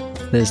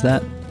 There's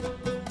that.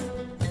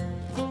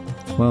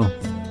 Well,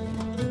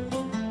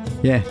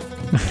 yeah.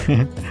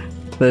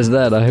 There's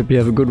that. I hope you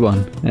have a good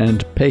one,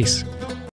 and peace.